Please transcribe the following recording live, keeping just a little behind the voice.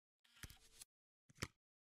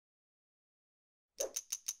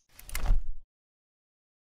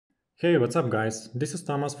Hey, what's up guys? This is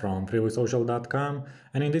Thomas from freewaysocial.com,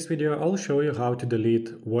 and in this video I'll show you how to delete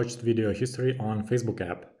watched video history on Facebook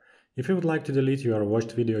app. If you would like to delete your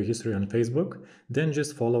watched video history on Facebook, then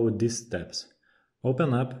just follow these steps.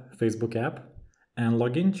 Open up Facebook app and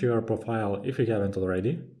log into your profile if you haven't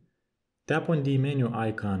already. Tap on the menu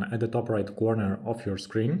icon at the top right corner of your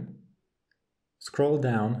screen. Scroll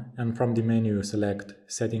down and from the menu select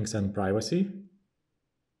Settings and Privacy.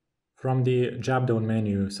 From the drop-down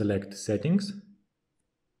menu, select Settings.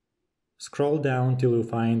 Scroll down till you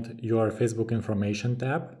find your Facebook Information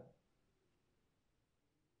tab.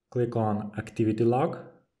 Click on Activity Log.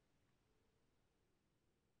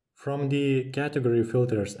 From the category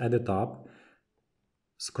filters at the top,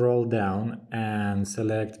 scroll down and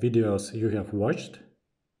select Videos you have watched.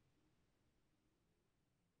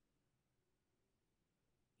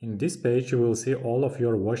 In this page, you will see all of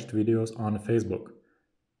your watched videos on Facebook.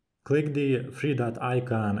 Click the three dot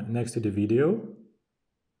icon next to the video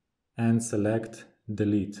and select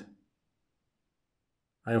Delete.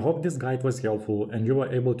 I hope this guide was helpful and you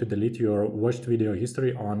were able to delete your watched video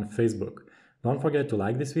history on Facebook. Don't forget to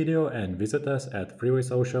like this video and visit us at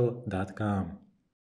freewaysocial.com.